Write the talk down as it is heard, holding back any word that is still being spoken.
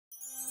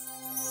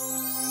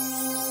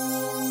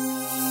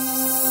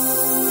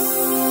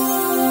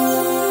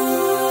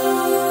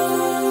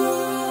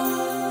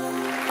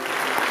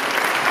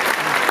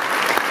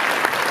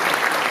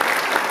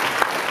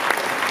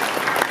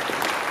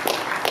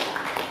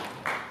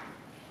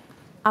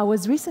I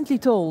was recently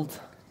told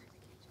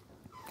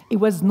it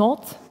was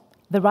not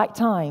the right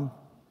time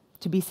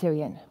to be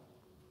Syrian.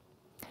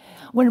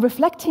 When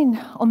reflecting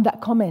on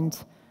that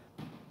comment,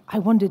 I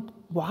wondered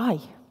why.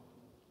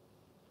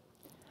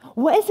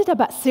 What is it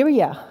about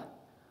Syria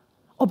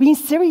or being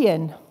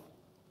Syrian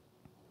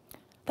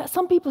that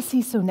some people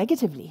see so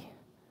negatively?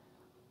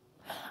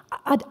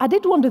 I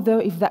did wonder, though,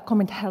 if that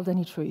comment held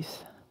any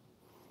truth.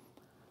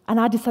 And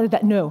I decided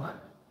that no,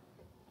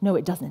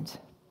 it doesn't.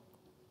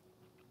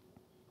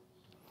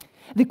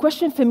 The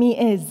question for me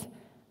is,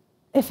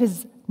 if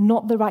it's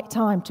not the right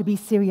time to be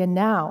Syrian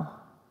now,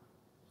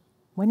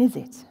 when is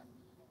it?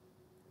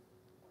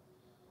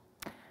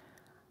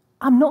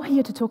 I'm not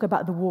here to talk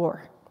about the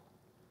war.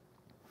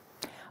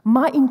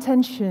 My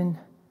intention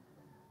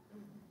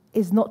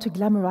is not to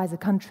glamorize a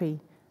country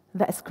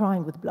that is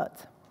crying with blood.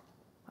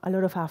 A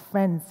lot of our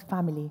friends,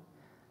 family,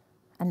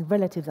 and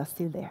relatives are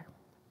still there.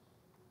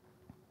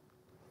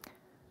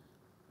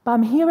 But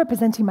I'm here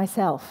representing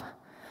myself.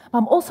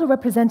 I'm also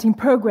representing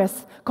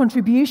progress,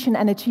 contribution,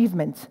 and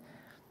achievement.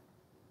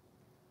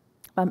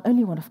 But I'm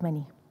only one of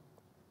many.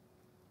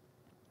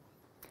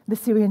 The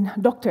Syrian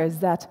doctors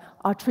that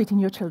are treating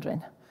your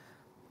children,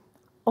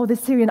 or the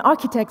Syrian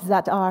architects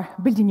that are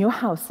building your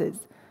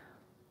houses,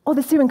 or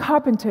the Syrian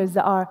carpenters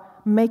that are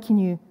making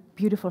you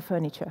beautiful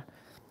furniture.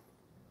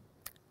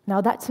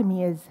 Now that, to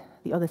me, is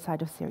the other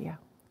side of Syria.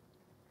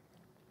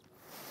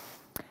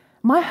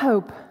 My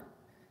hope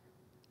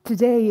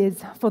today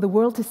is for the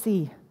world to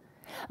see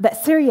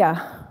that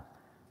Syria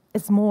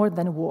is more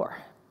than a war,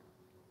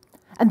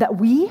 and that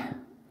we,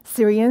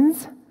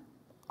 Syrians,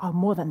 are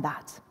more than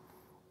that.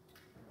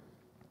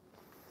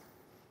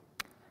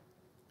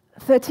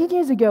 13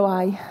 years ago,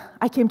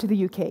 I came to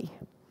the UK,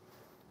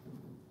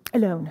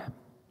 alone.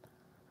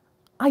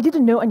 I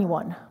didn't know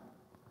anyone.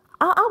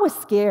 I was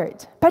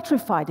scared,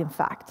 petrified, in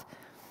fact.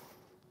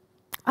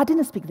 I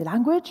didn't speak the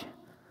language.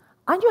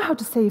 I knew how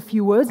to say a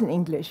few words in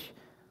English.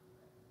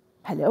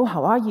 Hello,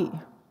 how are you?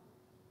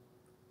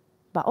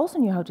 But I also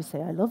knew how to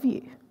say I love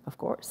you, of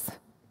course.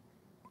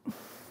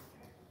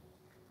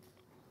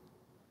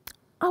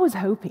 I was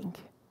hoping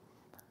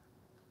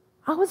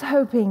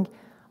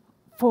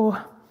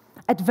for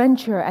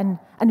adventure and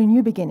a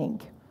new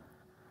beginning.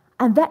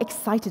 And that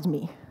excited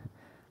me.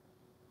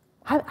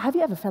 Have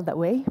you ever felt that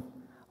way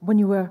when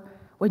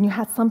you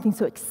had something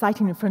so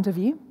exciting in front of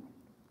you?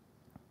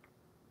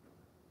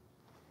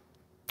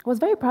 I was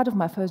very proud of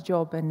my first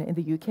job in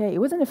the UK. It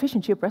was in a fish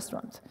and chip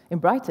restaurant in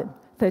Brighton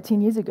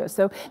 13 years ago.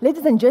 So,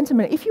 ladies and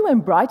gentlemen, if you were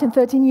in Brighton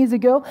 13 years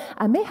ago,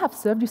 I may have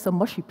served you some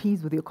mushy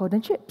peas with your cod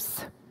and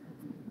chips.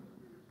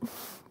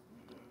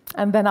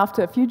 And then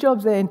after a few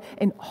jobs in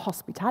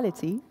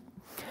hospitality,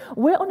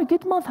 where on a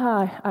good month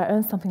I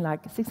earned something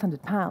like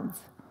 £600,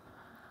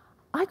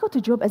 I got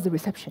a job as a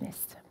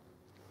receptionist.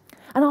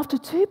 And after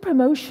 2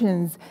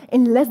 promotions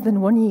in less than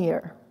 1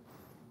 year,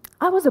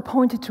 I was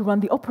appointed to run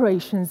the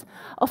operations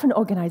of an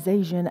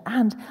organization,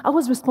 and I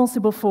was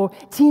responsible for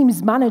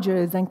teams,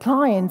 managers, and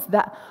clients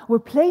that were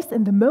placed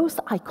in the most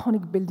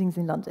iconic buildings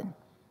in London.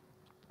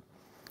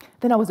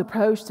 Then I was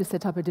approached to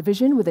set up a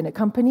division within a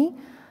company,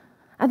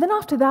 and then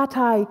after that,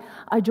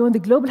 I joined the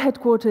global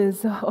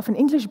headquarters of an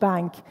English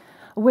bank,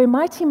 where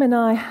my team and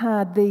I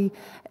had the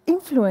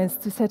influence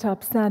to set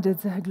up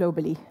standards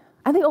globally.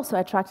 And they also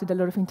attracted a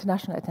lot of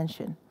international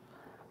attention.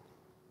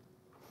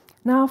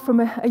 Now, from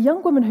a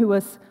young woman who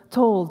was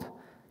told,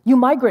 "You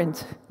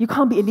migrant, you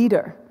can't be a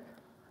leader,"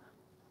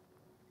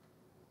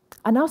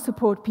 I now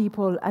support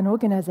people and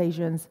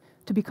organizations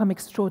to become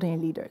extraordinary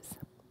leaders.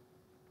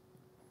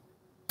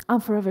 I'm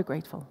forever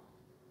grateful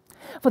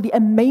for the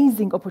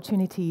amazing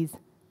opportunities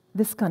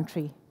this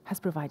country has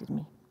provided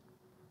me.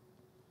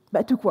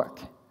 But it took work.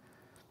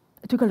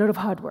 It took a lot of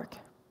hard work,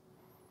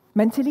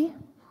 mentally,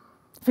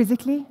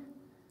 physically,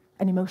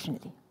 and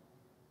emotionally.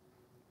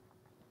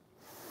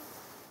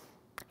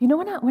 You know,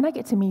 when I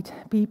get to meet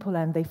people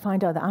and they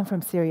find out that I'm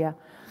from Syria,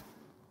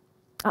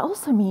 I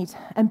also meet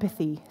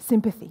empathy,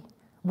 sympathy,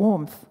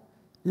 warmth,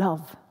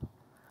 love,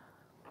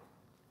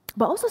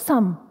 but also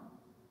some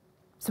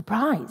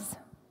surprise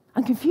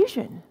and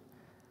confusion.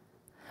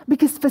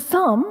 Because for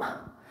some,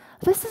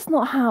 this is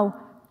not how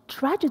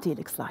tragedy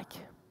looks like.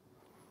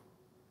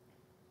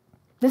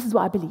 This is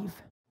what I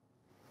believe.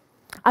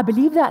 I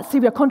believe that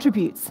Syria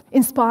contributes,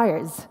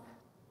 inspires.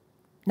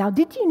 Now,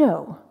 did you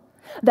know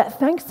that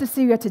thanks to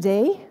Syria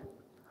today,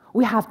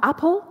 we have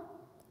Apple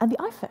and the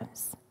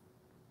iPhones?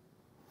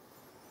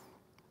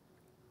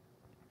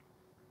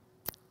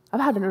 I've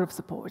had a lot of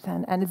support,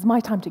 and it's my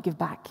time to give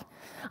back.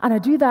 And I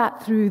do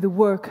that through the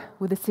work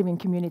with the Syrian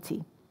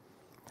community.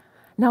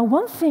 Now,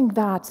 one thing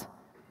that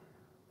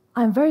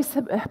I'm very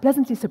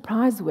pleasantly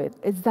surprised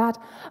with is that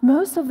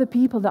most of the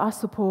people that I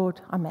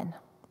support are men.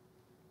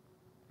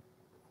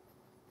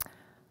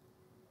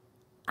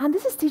 And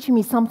this is teaching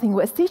me something.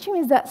 What it's teaching me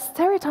is that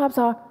stereotypes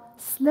are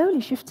slowly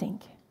shifting.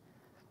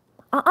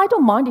 I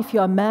don't mind if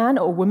you're a man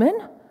or a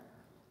woman,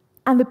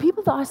 and the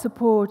people that I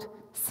support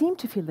seem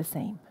to feel the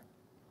same.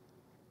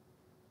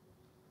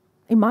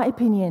 In my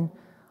opinion,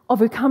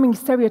 overcoming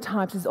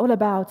stereotypes is all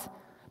about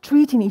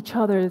treating each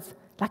other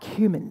like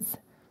humans.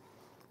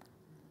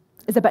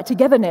 It's about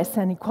togetherness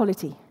and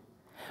equality,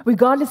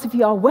 regardless if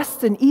you are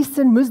Western,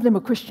 Eastern, Muslim,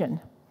 or Christian.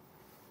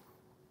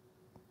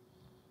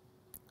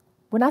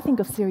 When I think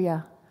of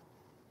Syria,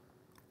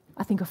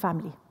 I think of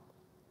family,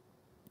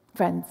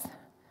 friends,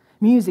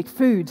 music,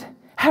 food,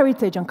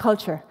 heritage, and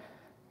culture.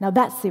 Now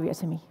that's Syria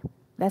to me.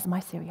 That's my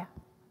Syria.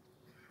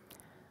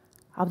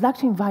 I would like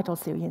to invite all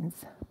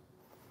Syrians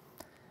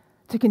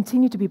to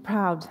continue to be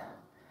proud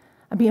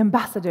and be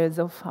ambassadors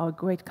of our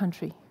great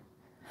country,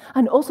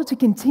 and also to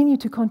continue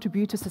to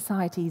contribute to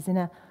societies in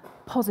a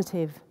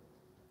positive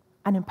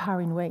and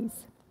empowering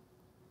ways.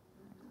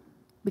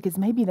 Because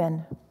maybe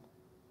then,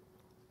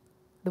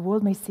 the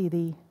world may see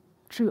the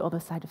true other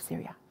side of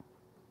Syria.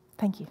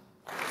 Thank you.